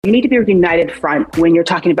You need to be a united front when you're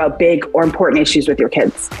talking about big or important issues with your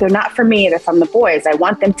kids. They're not for me, they're from the boys. I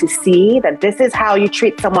want them to see that this is how you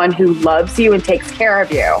treat someone who loves you and takes care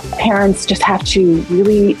of you. Parents just have to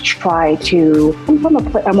really try to come from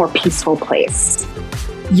a more peaceful place.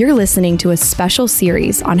 You're listening to a special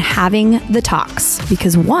series on having the talks,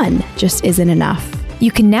 because one just isn't enough. You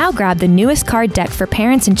can now grab the newest card deck for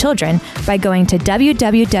parents and children by going to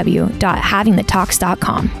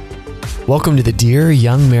www.havingthetalks.com. Welcome to the Dear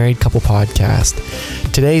Young Married Couple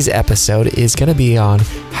podcast. Today's episode is going to be on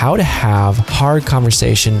how to have hard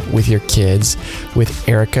conversation with your kids with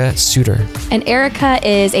Erica Souter. And Erica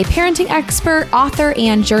is a parenting expert, author,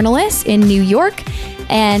 and journalist in New York.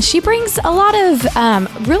 And she brings a lot of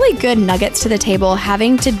really good nuggets to the table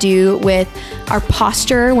having to do with our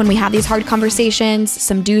posture when we have these hard conversations,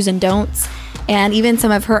 some do's and don'ts, and even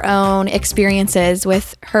some of her own experiences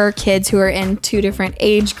with her kids who are in two different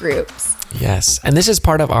age groups. Yes, and this is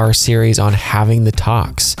part of our series on having the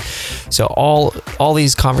talks. So all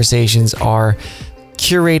these conversations are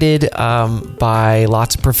curated by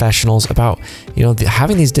lots of professionals about,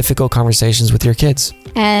 having these difficult conversations with your kids.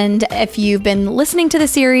 And if you've been listening to the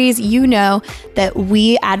series, you know that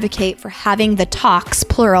we advocate for having the talks,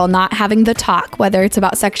 plural, not having the talk, whether it's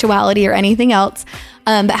about sexuality or anything else,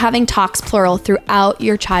 but having talks, plural, throughout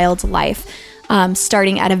your child's life.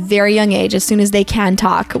 Starting at a very young age, as soon as they can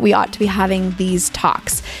talk, we ought to be having these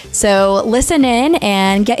talks. So listen in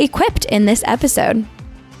and get equipped in this episode.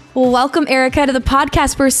 Well, welcome, Erica, to the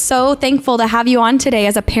podcast. We're so thankful to have you on today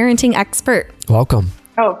as a parenting expert. Welcome.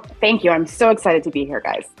 Oh, thank you. I'm so excited to be here,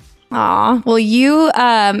 guys. Aw, well, you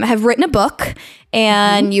have written a book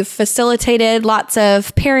and you've facilitated lots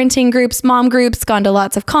of parenting groups, mom groups, gone to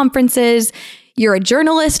lots of conferences. You're a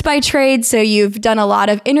journalist by trade, so you've done a lot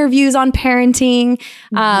of interviews on parenting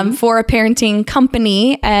for a parenting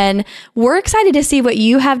company. And we're excited to see what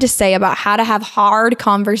you have to say about how to have hard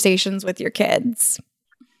conversations with your kids.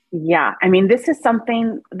 Yeah, I mean, this is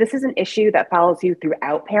an issue that follows you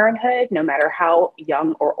throughout parenthood, no matter how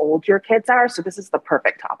young or old your kids are. So this is the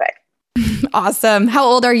perfect topic. Awesome. How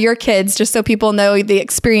old are your kids? Just so people know the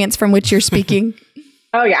experience from which you're speaking.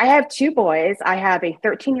 Oh, yeah. I have two boys. I have a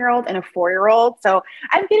 13-year-old and a 4-year-old. So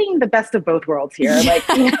I'm getting the best of both worlds here,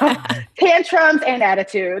 tantrums and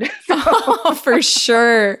attitude. So. Oh, for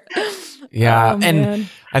sure. Yeah. And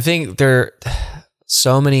I think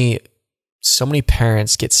so many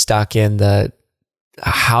parents get stuck in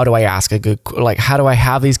how do I ask how do I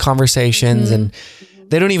have these conversations? And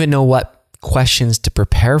they don't even know what questions to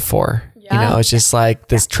prepare for. Yeah. It's just like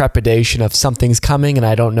this trepidation of something's coming and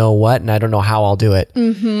I don't know what, and I don't know how I'll do it.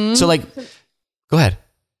 Mm-hmm. So go ahead.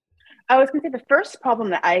 I was going to say the first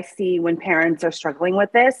problem that I see when parents are struggling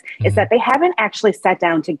with this is that they haven't actually sat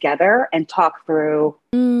down together and talked through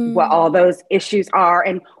what all those issues are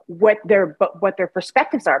and what their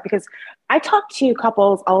perspectives are. Because I talk to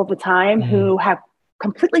couples all the time who have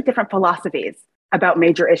completely different philosophies about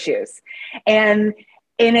major issues. And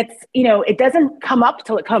it's, it doesn't come up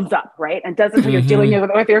till it comes up, right? And doesn't when you're dealing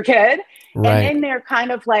with your kid. Right. And then they're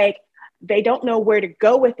kind of like, they don't know where to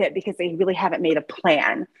go with it because they really haven't made a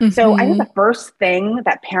plan. Mm-hmm. So I think the first thing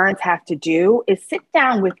that parents have to do is sit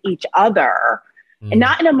down with each other and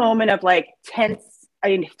not in a moment of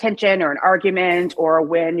tension or an argument or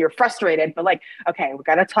when you're frustrated, but okay, we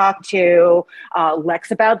got to talk to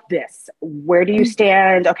Lex about this. Where do you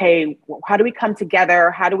stand? Okay, how do we come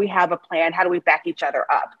together? How do we have a plan? How do we back each other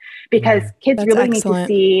up? Because kids really need to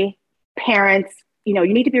see parents,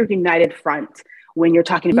 you need to be a united front when you're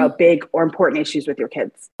talking about big or important issues with your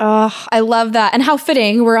kids. Oh, I love that. And how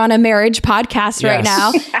fitting. We're on a marriage podcast right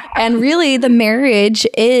now. And really the marriage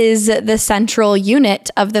is the central unit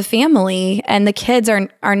of the family. And the kids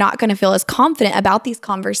are not going to feel as confident about these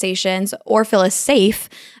conversations or feel as safe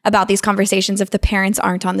about these conversations if the parents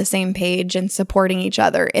aren't on the same page and supporting each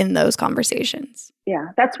other in those conversations. Yeah,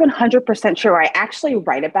 that's 100% true. I actually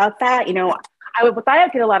write about that. I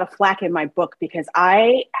get a lot of flack in my book because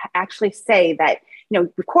I actually say that, of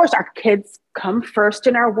course, our kids come first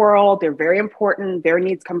in our world. They're very important. Their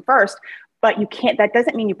needs come first. But that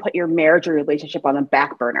doesn't mean you put your marriage or relationship on the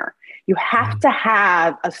back burner. You have to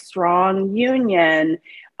have a strong union.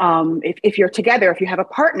 If you're together, if you have a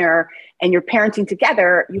partner and you're parenting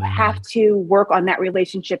together, you have to work on that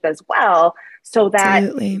relationship as well so that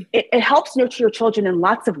it helps nurture your children in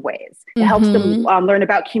lots of ways. It helps them learn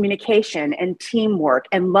about communication and teamwork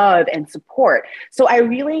and love and support. So I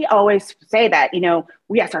really always say that,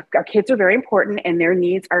 yes, our kids are very important and their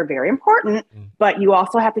needs are very important, but you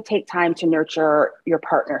also have to take time to nurture your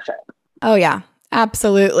partnership. Oh, yeah.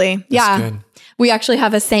 Absolutely. Yeah. Good. We actually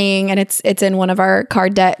have a saying, and it's in one of our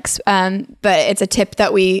card decks, but it's a tip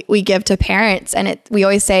that we give to parents, and we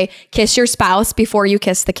always say, kiss your spouse before you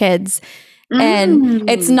kiss the kids. And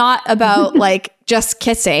it's not about like just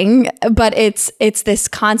kissing, but it's this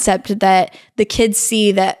concept that the kids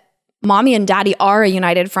see that mommy and daddy are a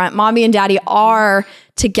united front. Mommy and daddy are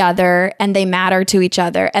together and they matter to each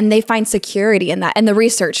other, and they find security in that. And the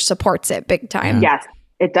research supports it big time. Yes,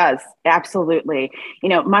 it does. Absolutely.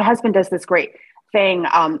 My husband does this great thing.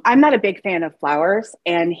 I'm not a big fan of flowers,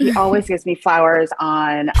 and he always gives me flowers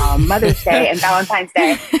on Mother's Day and Valentine's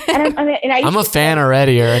Day. And I'm a fan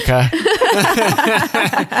already, Erica.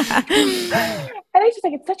 And I just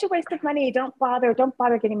like, it's such a waste of money. Don't bother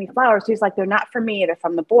getting me flowers. He's like, they're not for me. They're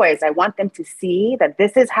from the boys. I want them to see that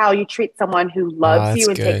this is how you treat someone who loves you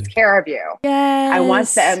and takes care of you. Yes. I want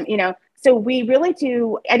them, so we really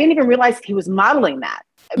do. I didn't even realize he was modeling that.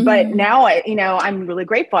 But now, I'm really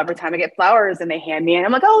grateful every time I get flowers and they hand me, and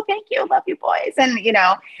I'm like, oh, thank you. Love you, boys. And,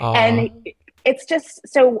 and it's just,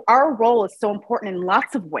 so our role is so important in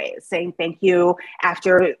lots of ways, saying thank you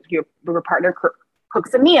after your partner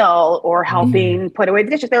cooks a meal or helping put away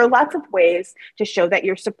the dishes. There are lots of ways to show that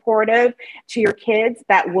you're supportive to your kids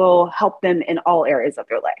that will help them in all areas of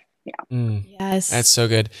their life. Yes. That's so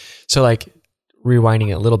good. So like rewinding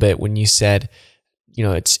it a little bit, when you said,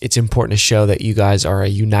 it's important to show that you guys are a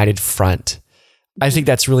united front. I think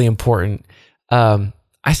that's really important. I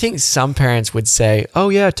think some parents would say, oh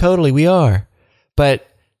yeah, totally, we are. But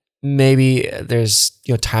maybe there's,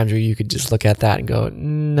 times where you could just look at that and go,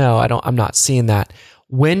 no, I'm not seeing that.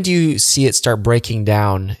 When do you see it start breaking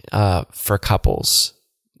down for couples?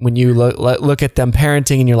 When you look at them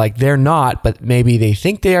parenting and you're like, they're not, but maybe they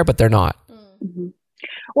think they are, but they're not. Mm-hmm.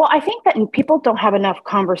 Well, I think that people don't have enough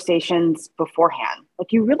conversations beforehand.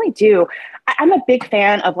 Like you really do. I'm a big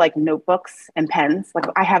fan of like notebooks and pens. Like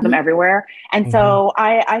I have them everywhere. And so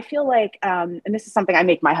I feel like, and this is something I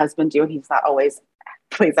make my husband do, and he's not always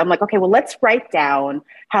pleased. I'm like, okay, well, let's write down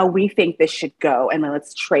how we think this should go. And then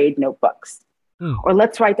let's trade notebooks. Or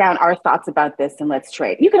let's write down our thoughts about this and let's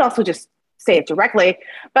trade. You could also just say it directly.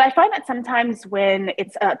 But I find that sometimes when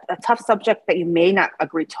it's a tough subject that you may not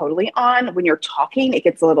agree totally on, when you're talking, it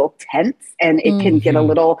gets a little tense and it can get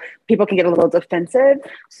people can get a little defensive.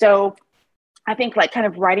 So I think like kind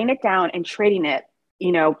of writing it down and trading it,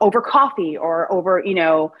 over coffee or over,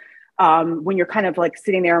 when you're kind of like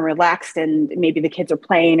sitting there and relaxed and maybe the kids are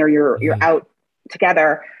playing or you're out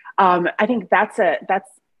together. I think that's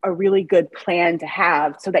a really good plan to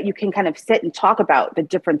have so that you can kind of sit and talk about the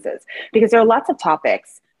differences, because there are lots of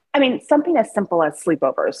topics. I mean, something as simple as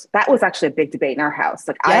sleepovers. That was actually a big debate in our house.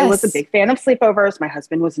 Like I was a big fan of sleepovers. My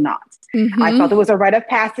husband was not. I felt it was a rite of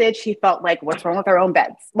passage. He felt like, what's wrong with our own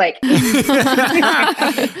beds? Like,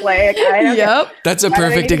 I don't That's a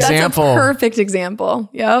perfect example. That's a perfect example.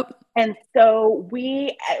 Yep. And so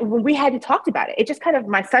when we hadn't talked about it, it just kind of,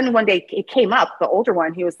 my son one day, it came up, the older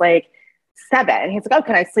one, he was like 7. He's like, oh,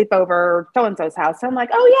 can I sleep over so-and-so's house? So I'm like,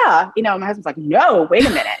 oh yeah. My husband's like, no, wait a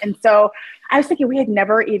minute. And so I was thinking we had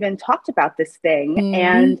never even talked about this thing.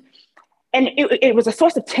 And it was a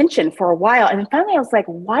source of tension for a while. And then finally I was like,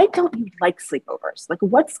 why don't you like sleepovers? Like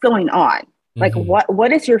what's going on? Like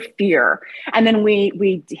what is your fear? And then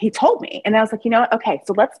he told me, and I was like, okay,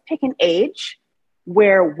 so let's pick an age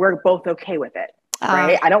where we're both okay with it.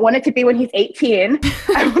 Right. I don't want it to be when he's 18.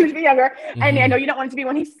 I want it to be younger. And I know you don't want it to be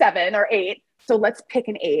when he's 7 or 8. So let's pick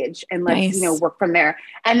an age and let's, work from there.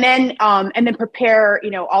 And then prepare,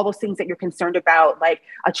 all those things that you're concerned about, like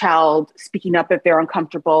a child speaking up if they're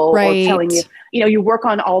uncomfortable or telling you, you work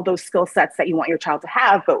on all those skill sets that you want your child to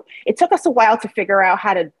have. But it took us a while to figure out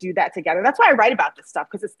how to do that together. That's why I write about this stuff,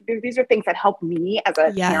 because these are things that help me as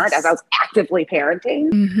a parent, as I was actively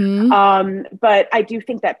parenting. But I do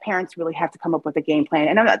think that parents really have to come up with a game plan.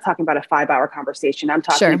 And I'm not talking about a 5-hour conversation. I'm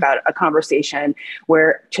talking about a conversation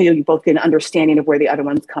where you both get an understanding of where the other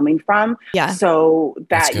one's coming from. So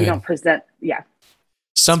that you don't present.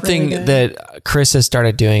 Something really that Chris has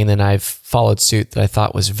started doing, and then I've followed suit, that I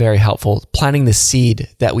thought was very helpful, planting the seed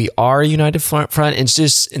that we are a united front, and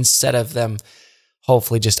just instead of them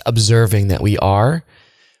hopefully just observing that we are.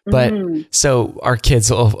 But so our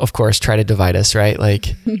kids will, of course, try to divide us, right?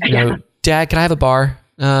 Like, Dad, can I have a bar?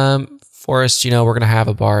 Forrest, we're going to have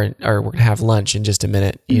a bar, or we're going to have lunch in just a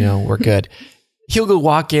minute. We're good. He'll go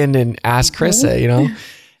walk in and ask Krissa,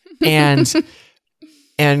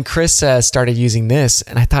 and Krissa started using this,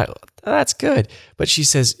 and I thought, oh, that's good. But she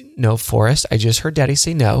says, no, Forrest, I just heard Daddy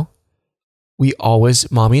say no.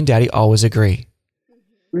 Mommy and Daddy always agree.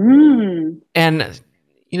 And,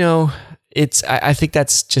 I think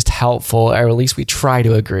that's just helpful, or at least we try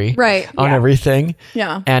to agree on everything.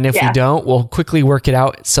 Yeah. And if we don't, we'll quickly work it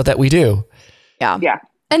out so that we do. Yeah. Yeah.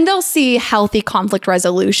 And they'll see healthy conflict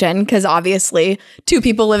resolution, because obviously two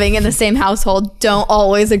people living in the same household don't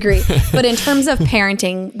always agree. But in terms of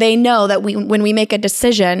parenting, they know that when we make a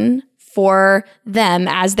decision for them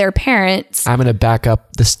as their parents, I'm going to back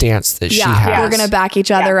up the stance that she has. We're going to back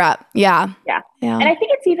each other up. Yeah. And I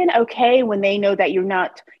think it's even okay when they know that you're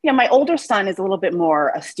not, my older son is a little bit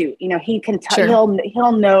more astute. He can tell,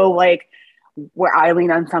 he'll know like where I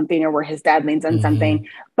lean on something or where his dad leans on something,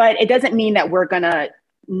 but it doesn't mean that we're going to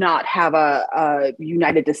not have a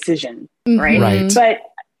united decision. Right. But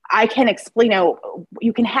I can explain,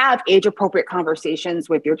 you can have age appropriate conversations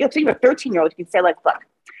with your, if you have a 13-year-old, you can say like, look,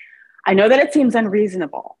 I know that it seems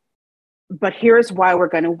unreasonable, but here's why we're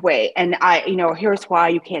going to wait. And here's why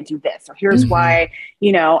you can't do this, or here's why,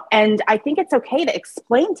 and I think it's okay to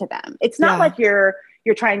explain to them. It's not like you're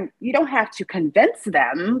trying, you don't have to convince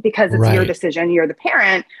them because it's your decision. You're the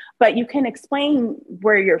parent, but you can explain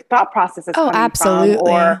where your thought process is coming from,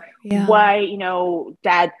 or why,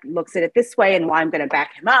 dad looks at it this way and why I'm going to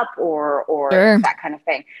back him up, or that kind of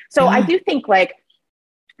thing. So I do think like,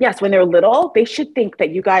 yes, when they're little, they should think that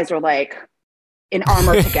you guys are like in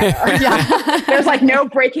armor together. There's like no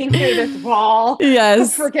breaking through this wall.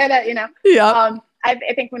 Yes. Forget it, Yeah.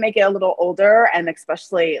 I think when they get a little older, and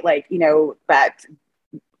especially like, that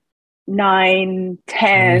 9,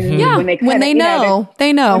 10, when they know.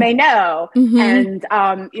 And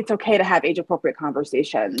it's okay to have age appropriate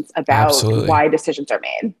conversations about why decisions are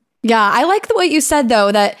made. Yeah. I like the way you said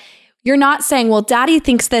though, that you're not saying, well, daddy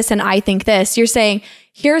thinks this and I think this. You're saying,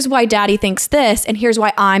 here's why daddy thinks this and here's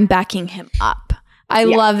why I'm backing him up. I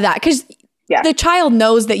love that, because the child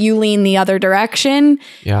knows that you lean the other direction.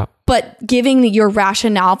 Yeah. But giving your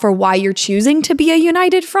rationale for why you're choosing to be a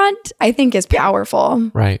united front, I think is powerful.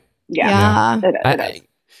 Right. Yeah.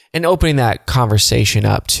 And opening that conversation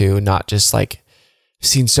up too, not just like, I've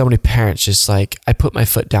seen so many parents just like, I put my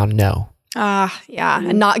foot down, no.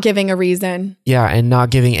 And not giving a reason. Yeah, and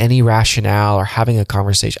not giving any rationale or having a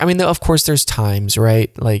conversation. I mean, of course, there's times,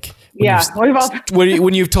 right? Like,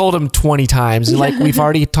 when you've told them 20 times, like we've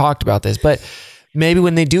already talked about this, but maybe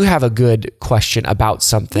when they do have a good question about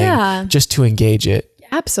something, just to engage it.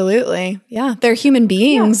 Absolutely. Yeah, they're human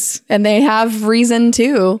beings and they have reason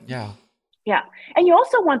too. Yeah. Yeah. And you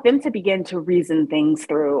also want them to begin to reason things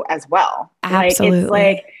through as well. Absolutely.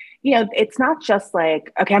 Like, it's like, it's not just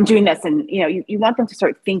like, okay, I'm doing this. And, you want them to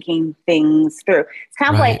start thinking things through. It's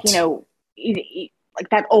kind of like, like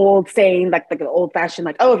that old saying, like the old fashioned,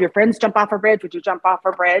 like, oh, if your friends jump off a bridge, would you jump off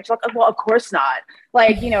a bridge? Like, well, of course not.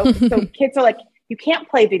 Like, so kids are like, you can't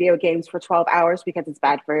play video games for 12 hours because it's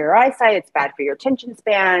bad for your eyesight. It's bad for your attention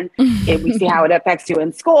span. We see how it affects you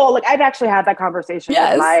in school. Like, I've actually had that conversation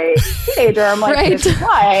with my teenager. I'm like, this is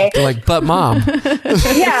why. They're like, but mom. And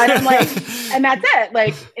I'm like, and that's it.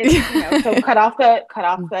 Like, so cut off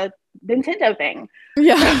the Nintendo thing.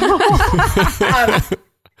 Yeah.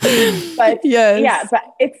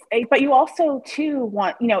 But you also too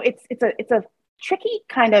want, it's a tricky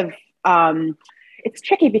kind of, it's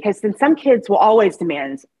tricky because then some kids will always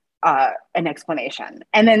demand an explanation.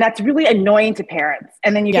 And then that's really annoying to parents.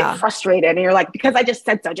 And then you get frustrated and you're like, because I just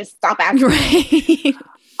said so, just stop asking. Right.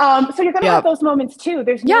 So you're going to have those moments too.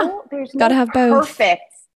 There's no gotta have both. Perfect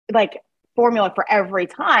like formula for every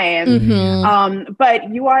time. But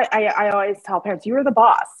I always tell parents, you are the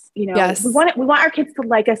boss. We want our kids to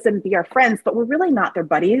like us and be our friends, but we're really not their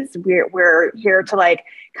buddies. We're here to like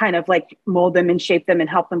kind of like mold them and shape them and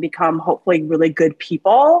help them become hopefully really good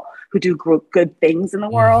people who do good things in the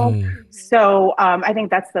world. So I think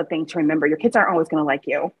that's the thing to remember. Your kids aren't always going to like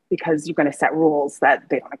you because you're going to set rules that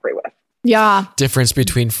they don't agree with. Yeah. Difference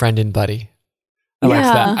between friend and buddy. I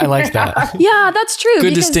like that. Yeah, that's true.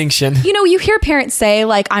 Good distinction. You hear parents say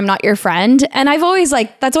like, I'm not your friend. And I've always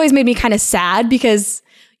that's always made me kind of sad because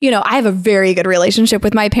I have a very good relationship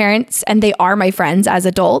with my parents and they are my friends as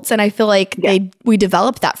adults. And I feel like we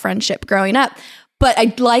developed that friendship growing up. But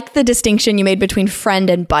I like the distinction you made between friend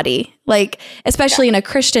and buddy, like, especially in a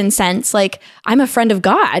Christian sense, like I'm a friend of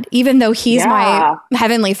God, even though he's my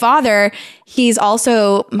heavenly father, he's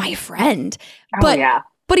also my friend, but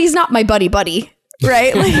he's not my buddy.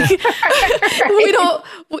 Right. Like we don't,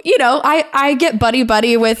 I get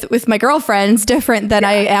buddy with my girlfriends different than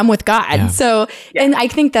I am with God. Yeah. So, and I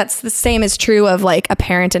think that's the same is true of like a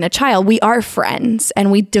parent and a child. We are friends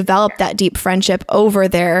and we develop that deep friendship over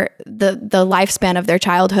the lifespan of their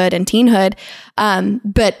childhood and teenhood.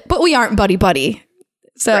 But we aren't buddy.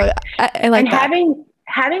 So I like and that.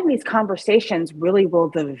 Having these conversations really will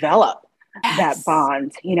develop that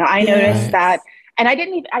bond. You know, I noticed that, and I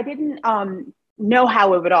didn't know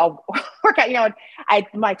how it would all work out. You know,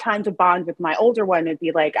 my time to bond with my older one would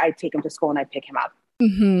be like, I'd take him to school and I'd pick him up.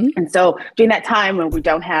 Mm-hmm. And so during that time when we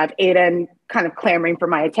don't have Aiden kind of clamoring for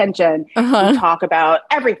my attention, we talk about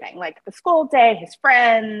everything, like the school day, his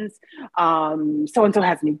friends, so-and-so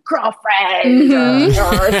has a new girlfriend,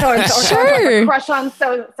 or so-and-so has a crush on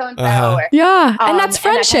so-and-so. Yeah. And that's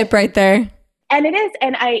friendship right there. And it is.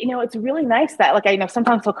 And it's really nice that, like, I know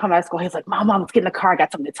sometimes he'll come out of school, he's like, Mom, let's get in the car. I got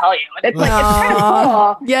something to tell you. And it's like, it's kind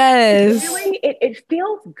of cool. Yes. It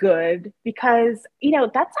feels good because,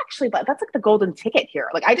 that's like the golden ticket here.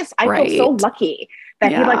 Like, I feel so lucky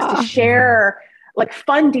that he likes to share like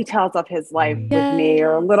fun details of his life with me,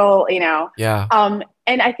 or little,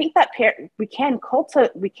 and I think that we can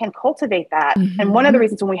cultivate that. And one of the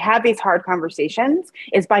reasons when we have these hard conversations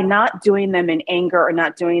is by not doing them in anger, or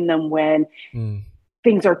not doing them when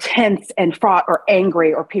things are tense and fraught or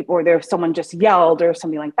angry, or there's someone just yelled or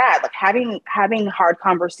something like that. Like having hard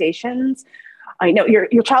conversations. I know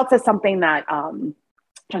your child says something that, I'm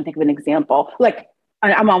trying to think of an example. Like,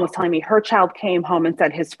 my mom was telling me her child came home and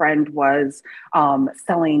said his friend was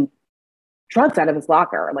selling drugs out of his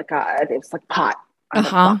locker. Like it was like pot out of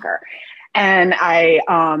his locker. And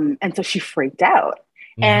and so she freaked out.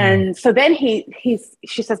 And so then she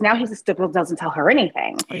says now he still doesn't tell her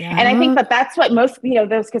anything. And I think that's what most,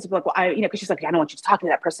 those kids will be like, well, cause she's like, I don't want you to talk to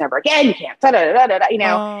that person ever again. You can't,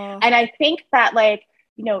 and I think that, like,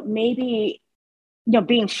 maybe,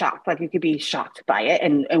 being shocked, like you could be shocked by it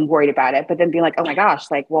and worried about it, but then being like, oh my gosh,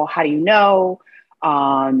 like, well, how do you know?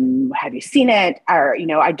 Have you seen it? Or,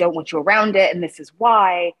 I don't want you around it. And this is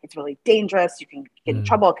why it's really dangerous. You can get in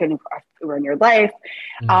trouble, it can ruin your life.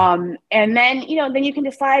 And then, then you can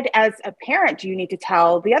decide as a parent, do you need to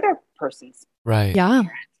tell the other person's right? Yeah.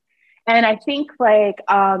 And I think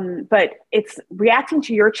but it's reacting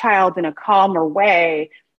to your child in a calmer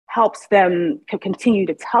way helps them to continue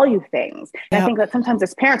to tell you things. And I think that sometimes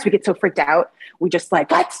as parents, we get so freaked out. We just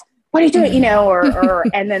like, what are you doing? Or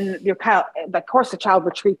and then of course the child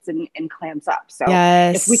retreats and clams up. So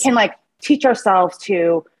if we can like teach ourselves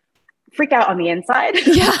to freak out on the inside.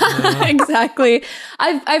 Yeah, exactly.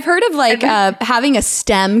 I've heard of like having a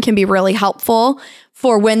stem can be really helpful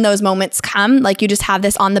for when those moments come. Like you just have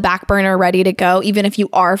this on the back burner ready to go, even if you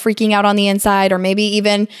are freaking out on the inside, or maybe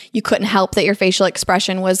even you couldn't help that your facial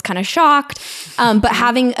expression was kind of shocked. But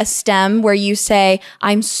having a stem where you say,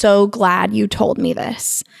 I'm so glad you told me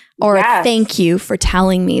this. Or thank you for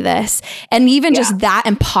telling me this. And even just that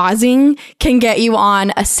and pausing can get you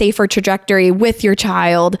on a safer trajectory with your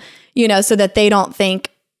child, so that they don't think,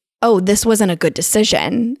 oh, this wasn't a good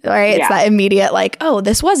decision, right? It's that immediate like, oh,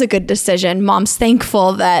 this was a good decision. Mom's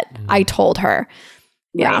thankful that I told her.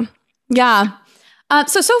 Right. Yeah.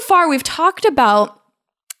 So far we've talked about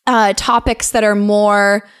topics that are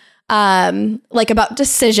more like about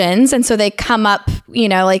decisions. And so they come up,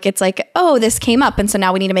 like it's like, oh, this came up. And so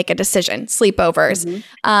now we need to make a decision, sleepovers,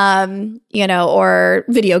 or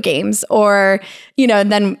video games, or,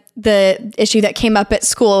 then the issue that came up at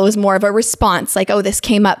school was more of a response, like, oh, this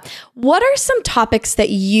came up. What are some topics that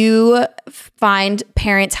you find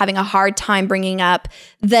parents having a hard time bringing up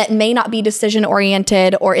that may not be decision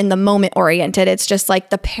oriented or in the moment oriented? It's just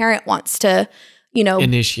like the parent wants to,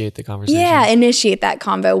 initiate the conversation. Yeah, initiate that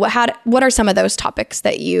convo. What are some of those topics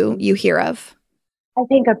that you hear of? I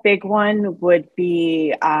think a big one would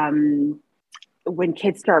be when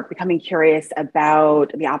kids start becoming curious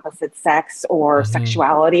about the opposite sex or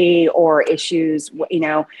sexuality or issues.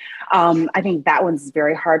 I think that one's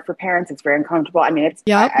very hard for parents. It's very uncomfortable. I mean, it's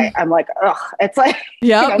I'm like, ugh. It's like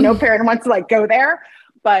no parent wants to like go there.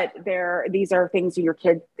 But these are things that your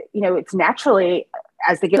kid, it's naturally,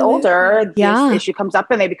 as they get older, this issue comes up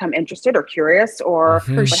and they become interested or curious or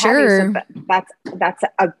for sure. So that's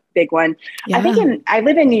a big one. Yeah. I think I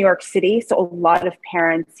live in New York City, so a lot of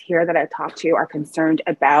parents here that I talk to are concerned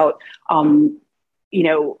about,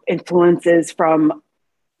 influences from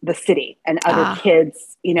the city and other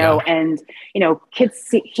kids, and,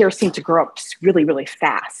 kids here seem to grow up just really, really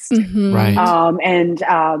fast. Right. And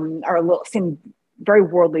seem very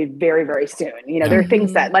worldly very, very soon. There are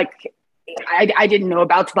things that like, I didn't know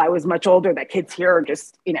about till I was much older that kids here are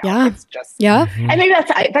just, it's just, and maybe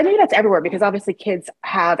that's everywhere because obviously kids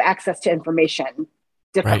have access to information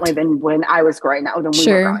differently than when I was growing up, when we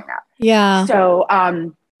were growing up. Yeah.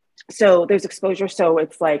 So there's exposure. So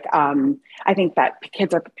it's like, I think that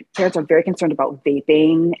parents are very concerned about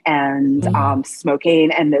vaping and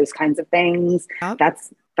smoking and those kinds of things. Yep.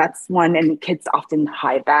 That's that's one. And kids often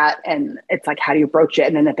hide that. And it's like, how do you broach it?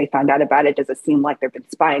 And then if they find out about it, does it seem like they've been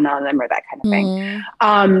spying on them or that kind of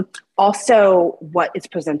thing? Also, what is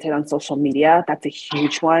presented on social media, that's a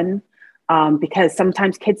huge one. Because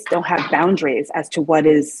sometimes kids don't have boundaries as to what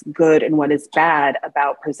is good and what is bad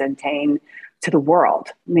about presenting to the world.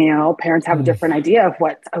 You know, parents have a different idea of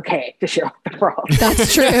what's okay to share with the world.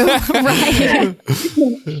 That's true. Right.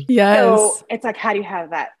 Yes. So it's like, how do you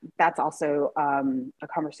have that? That's also a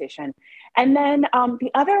conversation. And then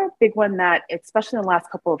the other big one that, especially in the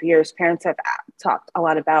last couple of years, parents have talked a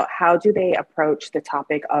lot about how do they approach the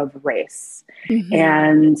topic of race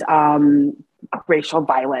and racial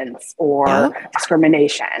violence or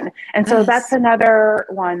discrimination. And so that's another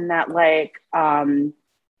one that like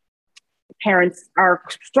parents are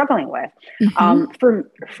struggling with.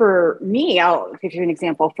 For me, I'll give you an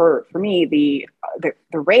example. For me, the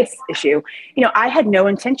race issue, you know, I had no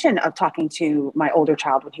intention of talking to my older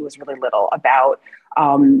child when he was really little about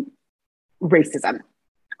racism.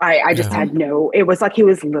 I just had it was like he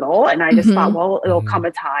was little and I just thought, well, it'll come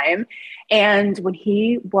a time. And when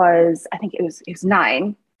he was, I think he was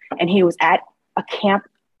 9 and he was at a camp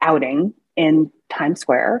outing in Times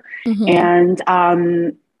Square and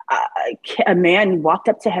a man walked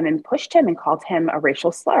up to him and pushed him and called him a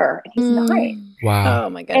racial slur. And he's 9. Wow. Oh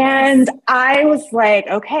my goodness. And I was like,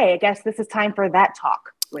 okay, I guess this is time for that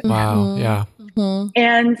talk with him. Wow. Yeah.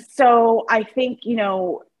 And so I think, you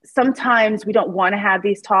know, sometimes we don't want to have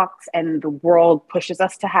these talks and the world pushes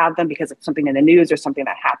us to have them because it's something in the news or something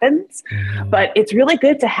that happens. But it's really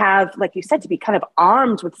good to have, like you said, to be kind of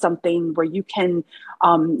armed with something where you can,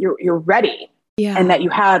 you're ready. Yeah. And that you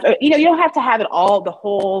have, you know, you don't have to have it all, the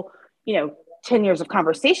whole, you know, 10 years of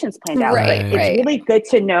conversations planned out. Right, but it's really good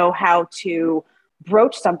to know how to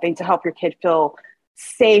broach something to help your kid feel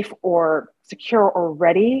safe or secure or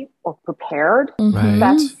ready or prepared.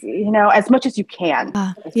 That's, you know, as much as you can.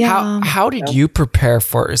 How did you prepare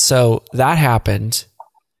for it? So that happened.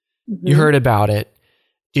 You heard about it.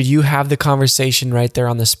 Did you have the conversation right there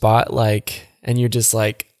on the spot? Like, and you're just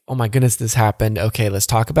like, oh my goodness, this happened. Okay, let's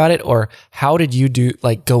talk about it. Or how did you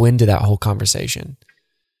go into that whole conversation?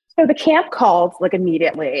 So the camp called like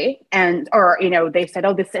immediately or, you know, they said,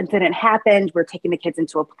 oh, this incident happened. We're taking the kids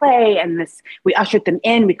into a play and we ushered them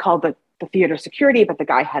in. We called the theater security, but the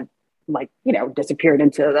guy had like, you know, disappeared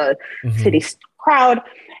into the city crowd.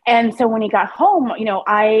 And so when he got home, you know,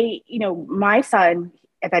 my son,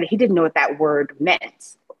 he didn't know what that word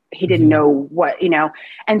meant. He didn't know what, you know.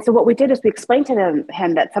 And so what we did is we explained to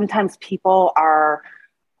him that sometimes people are,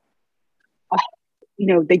 you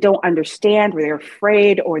know, they don't understand or they're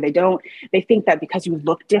afraid or they think that because you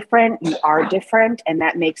look different, you are different. And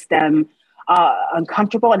that makes them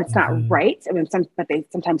uncomfortable and it's not right. I mean, but they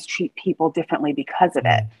sometimes treat people differently because of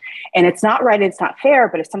it. And it's not right. It's not fair.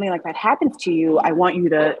 But if something like that happens to you, I want you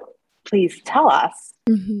to please tell us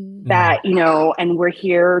that, you know, and we're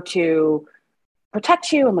here to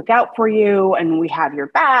protect you and look out for you. And we have your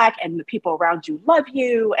back and the people around you love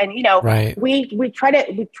you. And, you know, we try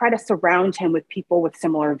to surround him with people with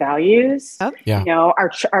similar values. You know,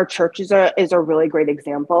 our church is a really great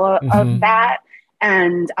example of that.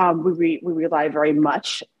 And we rely very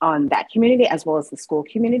much on that community as well as the school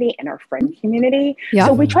community and our friend community.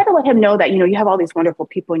 So we try to let him know that, you know, you have all these wonderful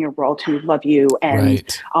people in your world who love you and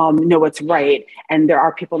know what's right. And there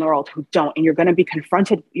are people in the world who don't. And you're going to be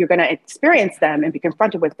confronted. You're going to experience them and be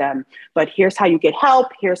confronted with them. But here's how you get help.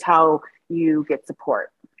 Here's how you get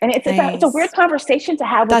support. And it's a weird conversation to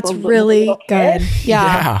have. That's really good.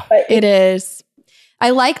 Yeah. It is.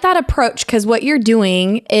 I like that approach because what you're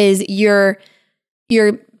doing is you're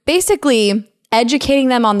basically educating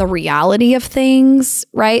them on the reality of things,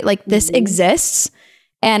 right? Like this exists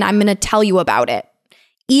and I'm going to tell you about it,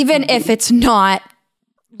 even if it's not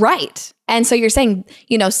right. And so you're saying,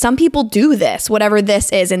 you know, some people do this, whatever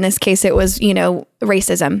this is. In this case, it was, you know,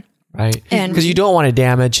 racism. Right. Because you don't want to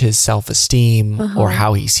damage his self-esteem or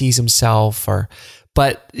how he sees himself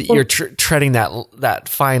but you're treading that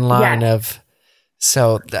fine line of,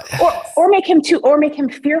 so that, or make him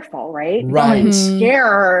fearful, right? And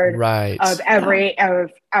scared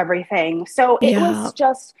of everything. So it was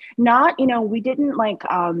just not, you know, we didn't like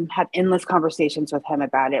have endless conversations with him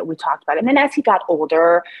about it. We talked about it. And then as he got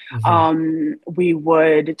older, we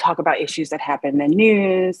would talk about issues that happen in the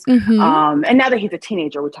news. And now that he's a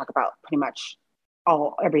teenager, we talk about pretty much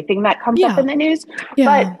everything that comes up in the news.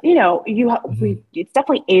 But you know, it's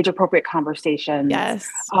definitely age appropriate conversations. Yes.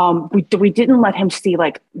 We didn't let him see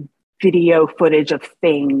like video footage of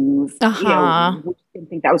things, you know, we didn't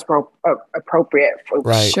think that was appropriate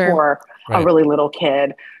for a really little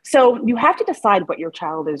kid. So you have to decide what your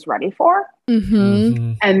child is ready for.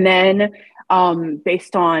 And then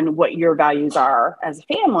based on what your values are as a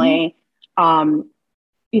family,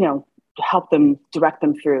 you know, help them, direct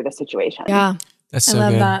them through the situation. Yeah. That's so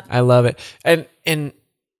good. I love it. And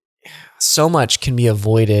so much can be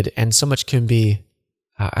avoided, and so much can be,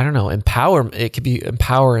 I don't know, it could be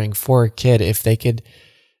empowering for a kid if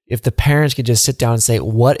the parents could just sit down and say,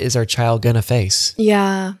 what is our child going to face?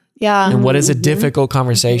 Yeah. Yeah. And what is a difficult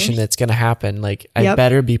conversation that's going to happen? Like, I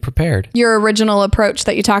better be prepared. Your original approach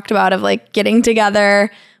that you talked about of like getting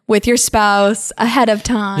together with your spouse ahead of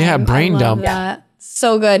time. Yeah. Brain dump. That.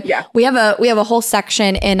 So good. Yeah. We have a whole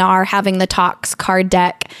section in our Having the Talks card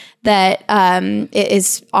deck that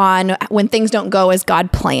is on when things don't go as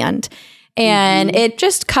God planned. And it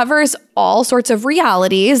just covers all sorts of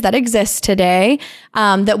realities that exist today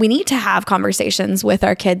that we need to have conversations with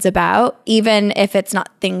our kids about, even if it's not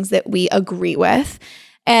things that we agree with.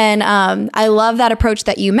 And I love that approach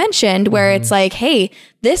that you mentioned where it's like, hey,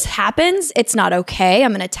 this happens. It's not okay.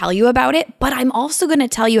 I'm going to tell you about it, but I'm also going to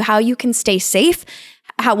tell you how you can stay safe,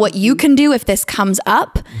 what you can do if this comes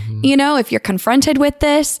up, you know, if you're confronted with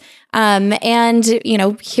this. And, you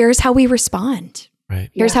know, here's how we respond. Right.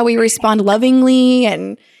 Here's how we respond lovingly.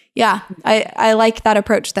 And yeah, I like that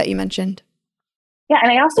approach that you mentioned. Yeah.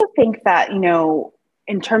 And I also think that, you know,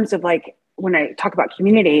 in terms of like, when I talk about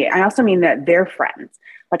community, I also mean that they're friends.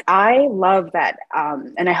 Like, I love that.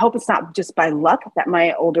 And I hope it's not just by luck that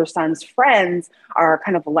my older son's friends are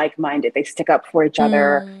kind of like-minded. They stick up for each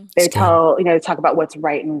other. They talk about what's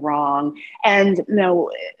right and wrong. And, you know,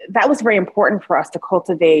 that was very important for us to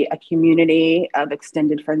cultivate a community of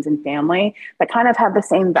extended friends and family that kind of have the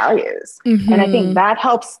same values. And I think that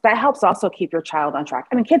helps also keep your child on track.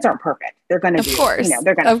 I mean, kids aren't perfect. They're going to be, course. You know,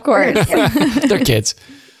 they're going to, of course. They're kids.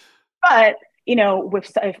 But, you know,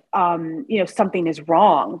 if you know, something is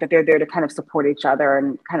wrong, that they're there to kind of support each other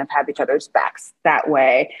and kind of have each other's backs that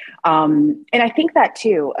way. And I think that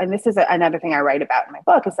too, and this is another thing I write about in my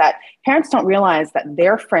book, is that parents don't realize that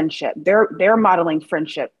their friendship, they're modeling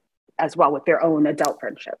friendship as well with their own adult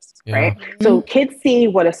friendships, right? So kids see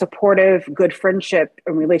what a supportive, good friendship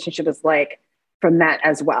and relationship is like from that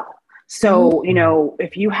as well. So, you know,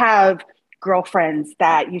 if you have girlfriends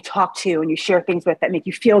that you talk to and you share things with that make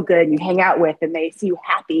you feel good and you hang out with and they see you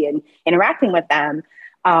happy and interacting with them,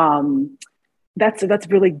 that's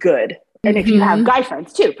really good. And if you have guy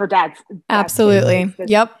friends too, for dads. Absolutely.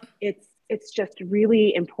 It's just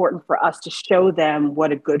really important for us to show them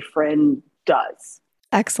what a good friend does.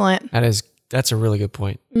 Excellent. That's a really good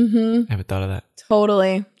point. I haven't thought of that.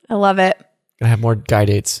 Totally. I love it. Gonna have more guy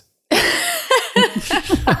dates.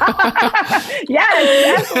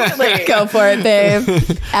 Yes, absolutely. Go for it, babe.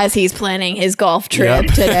 As he's planning his golf trip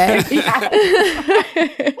today.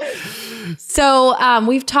 So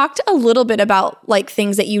we've talked a little bit about like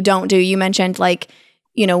things that you don't do. You mentioned like,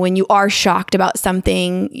 you know, when you are shocked about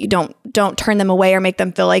something, you don't turn them away or make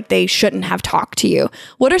them feel like they shouldn't have talked to you.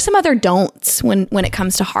 What are some other don'ts when it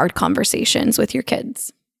comes to hard conversations with your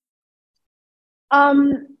kids?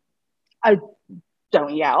 I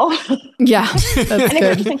don't yell. Yeah, that's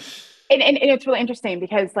good. And it's really interesting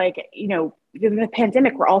because, like, you know, in the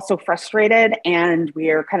pandemic, we're all so frustrated and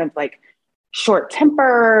we're kind of like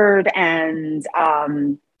short-tempered and,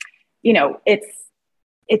 you know,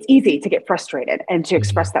 it's easy to get frustrated and to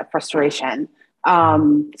express that frustration.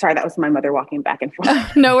 Sorry, that was my mother walking back and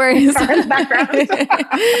forth. No worries. Sorry, in the background.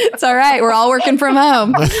 It's all right. We're all working from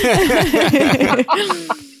home.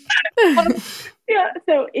 Yeah.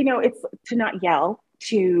 So, you know, it's to not yell,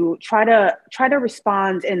 to try to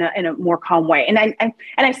respond in a more calm way. And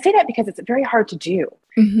I say that because it's very hard to do.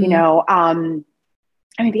 You know, I mean,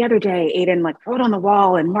 the other day, Aiden like wrote on the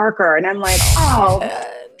wall in marker, and I'm like, oh,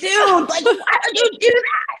 dude, like, why would you do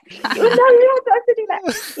that? You know, you don't have to do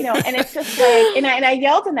that. You know, and it's just like, and I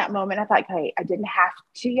yelled in that moment. I thought, okay, I didn't have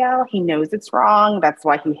to yell. He knows it's wrong. That's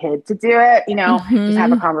why he hid to do it. You know, just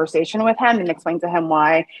have a conversation with him and explain to him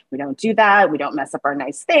why we don't do that. We don't mess up our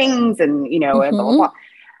nice things, and you know, and blah blah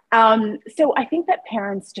blah. So I think that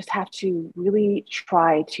parents just have to really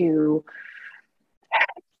try to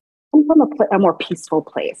come from a more peaceful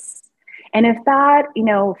place. And if that, you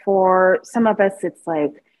know, for some of us, it's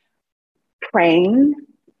like praying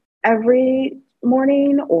every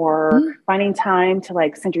morning or finding time to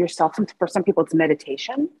like center yourself. For some people, it's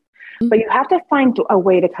meditation. But you have to find a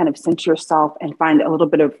way to kind of center yourself and find a little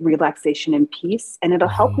bit of relaxation and peace. And it'll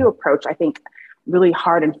help you approach, I think, really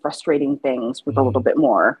hard and frustrating things with a little bit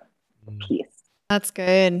more peace. That's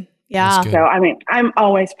good. Yeah. So, I mean, I'm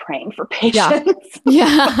always praying for patience.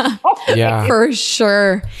 Yeah. Yeah. For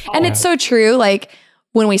sure. And it's so true. Like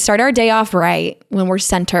when we start our day off right, when we're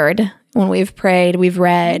centered, when we've prayed, we've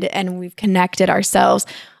read, and we've connected ourselves,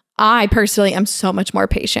 I personally am so much more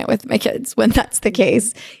patient with my kids when that's the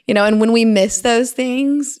case, and when we miss those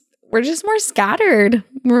things, we're just more scattered.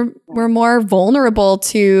 We're more vulnerable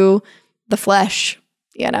to the flesh,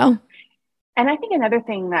 And I think another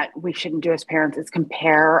thing that we shouldn't do as parents is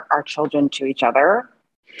compare our children to each other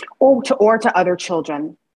or to other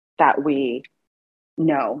children that we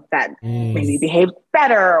know that maybe behave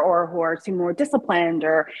better or who seem more disciplined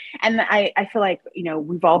and I feel like,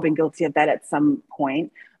 we've all been guilty of that at some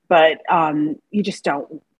point, but you just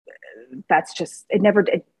don't,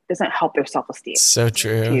 it doesn't help their self-esteem. So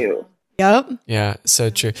true. Yep. Yeah. So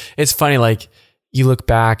true. It's funny. Like you look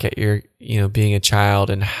back at your, being a child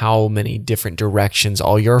and how many different directions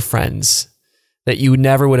all your friends that you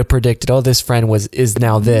never would have predicted. Oh, this friend is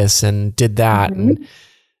now this and did that. Mm-hmm. And,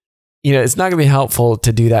 it's not going to be helpful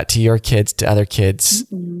to do that to your kids, to other kids,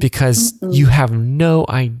 because you have no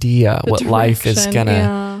idea what life is going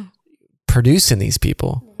to produce in these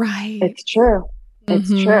people. Right. It's true. It's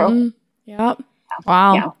true. Yep.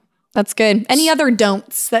 Wow. Yeah. That's good. Any other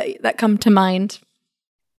don'ts that come to mind?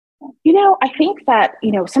 I think that,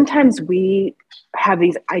 sometimes we have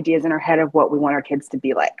these ideas in our head of what we want our kids to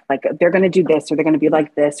be like they're going to do this or they're going to be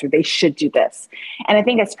like this or they should do this. And I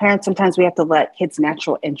think as parents, sometimes we have to let kids'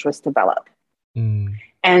 natural interests develop.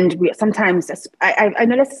 And we sometimes, I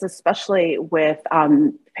notice this especially with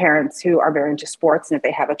parents who are very into sports. And if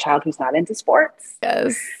they have a child who's not into sports,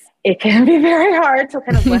 yes, it can be very hard to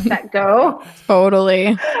kind of let that go.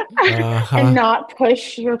 Totally. And not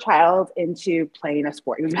push your child into playing a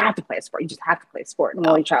sport. You have to play a sport. You just have to play a sport. And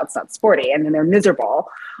your child's not sporty. And then they're miserable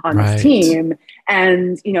on this team.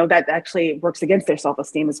 And, that actually works against their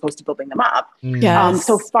self-esteem as opposed to building them up. Yes.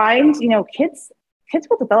 So find, kids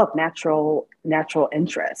will develop natural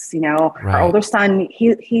interests. Our older son,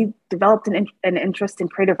 he developed an interest in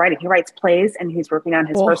creative writing. He writes plays and he's working on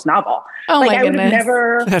his first novel. Oh my I would have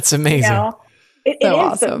never. That's amazing. It is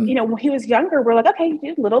awesome. So, when he was younger, we're like, okay, you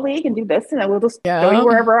do Little League and do this, and then we'll just go you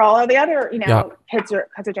wherever all of the other, kids are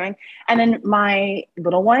doing. And then my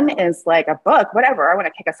little one is like a book, whatever. I want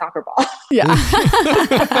to kick a soccer ball. Yeah.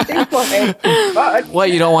 What,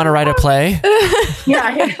 you don't want to write a play?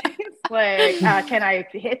 Yeah. Like, can I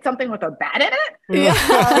hit something with a bat in it? Yeah.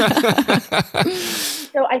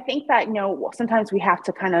 So I think that, sometimes we have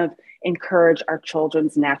to kind of encourage our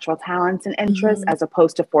children's natural talents and interests as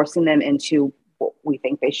opposed to forcing them into what we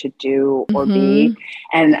think they should do or be.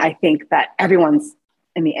 And I think that everyone's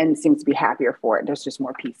in the end seems to be happier for it. There's just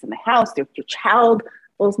more peace in the house. Your child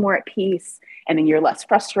feels more at peace and then you're less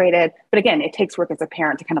frustrated. But again, it takes work as a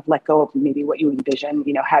parent to kind of let go of maybe what you envision,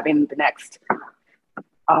 having the next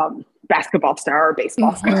basketball star or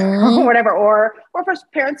baseball star or whatever, or for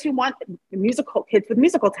parents who want kids with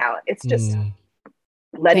musical talent. It's just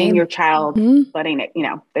letting your child, letting it,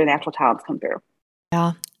 their natural talents come through.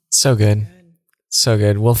 Yeah. So good. So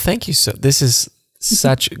good. Well, thank you. This is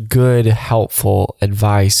such good, helpful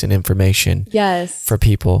advice and information for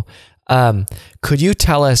people. Could you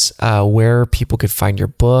tell us where people could find your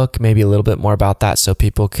book, maybe a little bit more about that so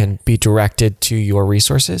people can be directed to your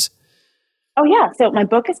resources? Oh, yeah. So my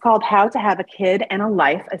book is called How to Have a Kid and a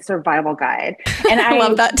Life, a Survival Guide. And I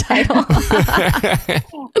love that title.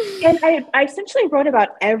 And I essentially wrote about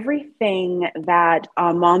everything that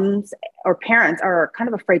moms or parents are kind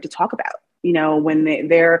of afraid to talk about, when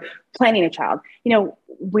they're planning a child.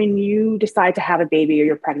 When you decide to have a baby or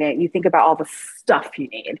you're pregnant, you think about all the stuff you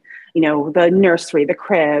need, the nursery, the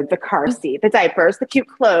crib, the car seat, the diapers, the cute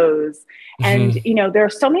clothes. And, there are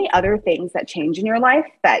so many other things that change in your life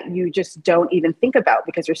that you just don't even think about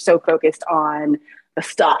because you're so focused on the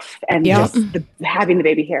stuff and just having the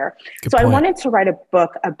baby here. Good point. I wanted to write a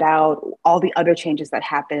book about all the other changes that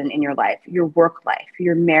happen in your life, your work life,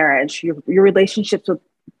 your marriage, your relationships with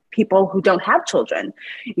people who don't have children,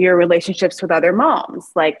 your relationships with other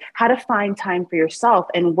moms, like how to find time for yourself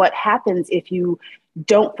and what happens if you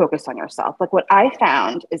don't focus on yourself. Like what I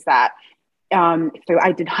found is that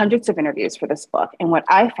I did hundreds of interviews for this book. And what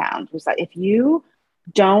I found was that if you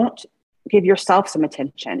don't give yourself some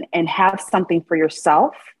attention and have something for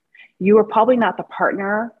yourself, you are probably not the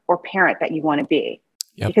partner or parent that you want to be.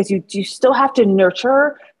 Because you still have to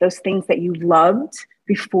nurture those things that you loved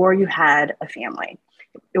before you had a family.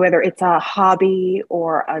 Whether it's a hobby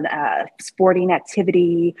or a sporting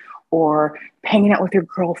activity or hanging out with your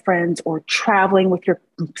girlfriends or traveling with your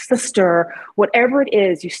sister, whatever it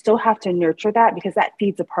is, you still have to nurture that because that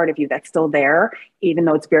feeds a part of you that's still there, even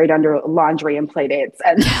though it's buried under laundry and play dates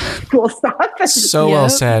and cool stuff. So well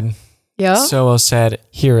said. Yeah. So well said.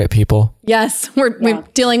 Hear it, people. Yes. We're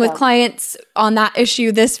dealing with clients on that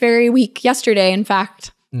issue this very week, yesterday, in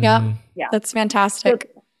fact. Yeah. Yeah. That's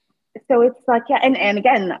fantastic. So it's like, and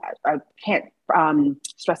again, I can't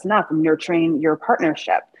stress enough, nurturing your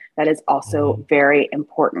partnership. That is also very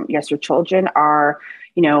important. Yes, your children are,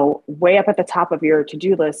 way up at the top of your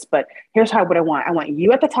to-do list, but here's what I want. I want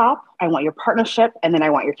you at the top. I want your partnership, and then I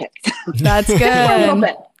want your kids. That's good. A little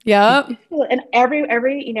bit. Yep. And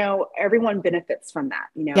everyone benefits from that.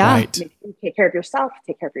 Yeah. Right. Take care of yourself,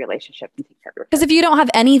 take care of your relationship, and take care of your kids. Because if you don't have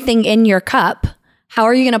anything in your cup, how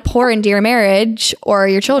are you going to pour into your marriage or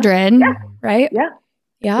your children? Yeah. Right?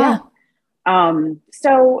 Yeah.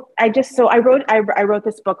 So I wrote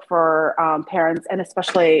this book for parents and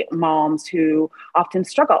especially moms who often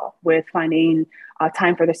struggle with finding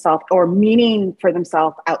time for themselves or meaning for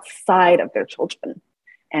themselves outside of their children.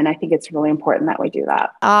 And I think it's really important that we do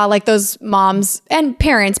that. Like those moms and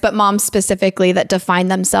parents, but moms specifically that define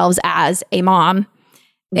themselves as a mom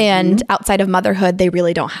and outside of motherhood, they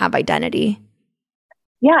really don't have identity.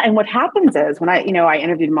 Yeah. And what happens is when I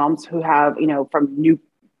interviewed moms who have, from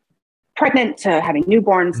pregnant to having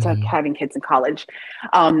newborns to having kids in college.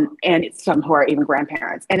 And it's some who are even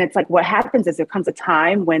grandparents. And it's like, what happens is there comes a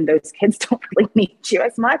time when those kids don't really need you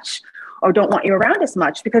as much or don't want you around as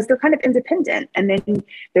much because they're kind of independent. And then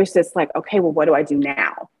there's this like, okay, well, what do I do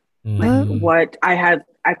now? Like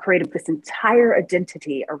I created this entire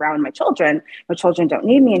identity around my children. My children don't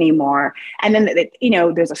need me anymore. And then,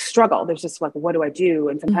 there's a struggle. There's just like, what do I do?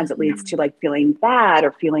 And sometimes it leads to like feeling bad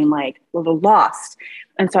or feeling like a little lost.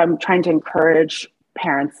 And so I'm trying to encourage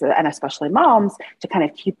parents and especially moms to kind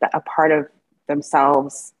of keep that a part of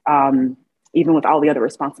themselves, even with all the other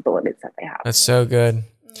responsibilities that they have. That's so good.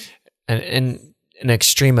 And an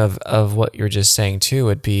extreme of what you're just saying too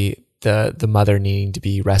would be the mother needing to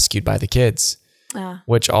be rescued by the kids,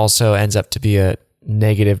 which also ends up to be a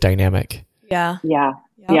negative dynamic. Yeah. Yeah.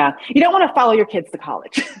 Yeah. You don't want to follow your kids to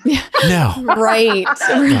college. No. Right.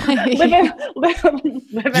 You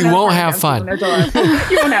won't have fun. You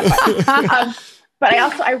won't have fun. But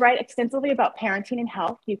I write extensively about parenting and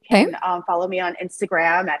health. You can follow me on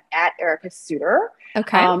Instagram at Erica Souter.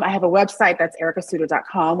 Okay. I have a website that's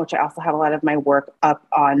ericasouter.com, which I also have a lot of my work up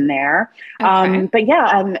on there. Okay. But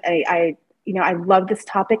yeah, I love this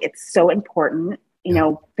topic. It's so important.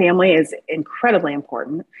 Family is incredibly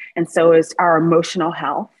important. And so is our emotional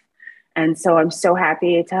health. And so I'm so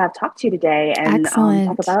happy to have talked to you today and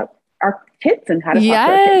talk about our kids and how to talk to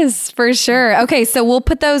our kids. Yes, for sure. Okay. So we'll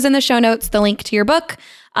put those in the show notes, the link to your book,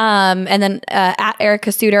 and then at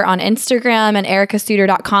Erica Souter on Instagram and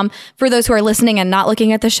ericasouter.com. For those who are listening and not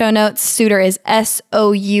looking at the show notes, Souter is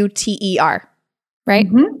Souter, right?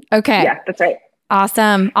 Mm-hmm. Okay. Yeah, that's right.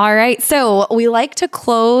 Awesome. All right. So we like to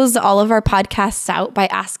close all of our podcasts out by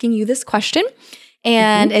asking you this question.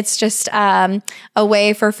 And it's just a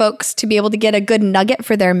way for folks to be able to get a good nugget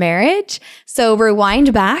for their marriage. So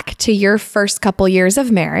rewind back to your first couple years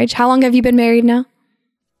of marriage. How long have you been married now?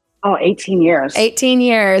 18 years. 18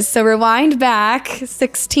 years. So rewind back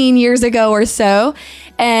 16 years ago or so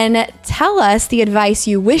and tell us the advice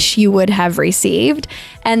you wish you would have received.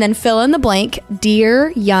 And then fill in the blank,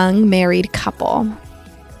 dear young married couple.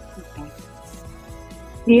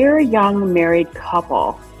 Dear young married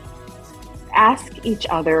couple, ask each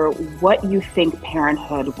other what you think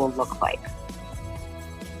parenthood will look like.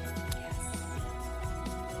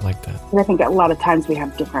 Like that. And I think a lot of times we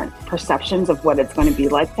have different perceptions of what it's going to be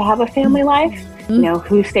like to have a family life.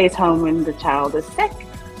 Who stays home when the child is sick,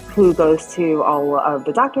 who goes to all of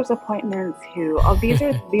the doctor's appointments, these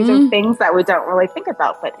are things that we don't really think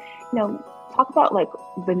about. But talk about like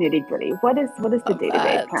the nitty gritty. What does the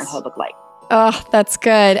day-to-day parenthood look like? Oh, that's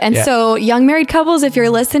good. And so young married couples, if you're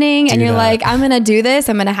listening and you're like, I'm going to do this,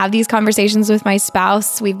 I'm going to have these conversations with my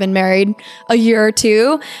spouse. We've been married a year or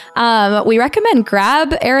two. We recommend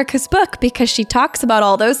grab Erica's book because she talks about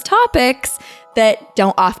all those topics that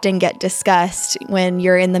don't often get discussed when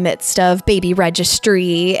you're in the midst of baby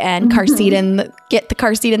registry and car seat get the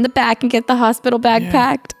car seat in the back and get the hospital bag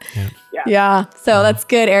packed. Yeah. So that's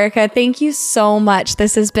good, Erica. Thank you so much.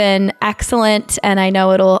 This has been excellent. And I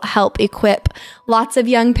know it'll help equip lots of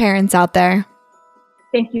young parents out there.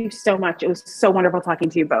 Thank you so much. It was so wonderful talking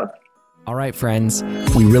to you both. All right, friends.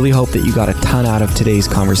 We really hope that you got a ton out of today's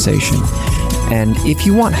conversation. And if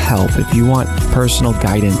you want help, if you want personal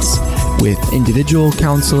guidance with individual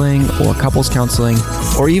counseling or couples counseling,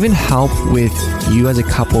 or even help with you as a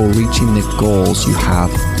couple reaching the goals you have,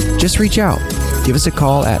 just reach out. Give us a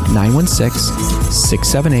call at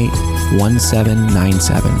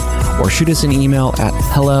 916-678-1797 or shoot us an email at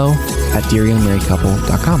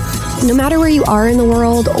hello@dearyoungmarriedcouple.com. No matter where you are in the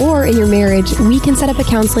world or in your marriage, we can set up a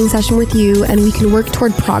counseling session with you and we can work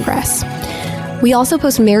toward progress. We also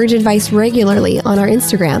post marriage advice regularly on our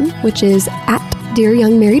Instagram, which is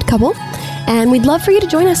 @dearyoungmarriedcouple, and we'd love for you to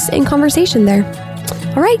join us in conversation there.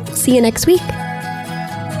 All right, see you next week.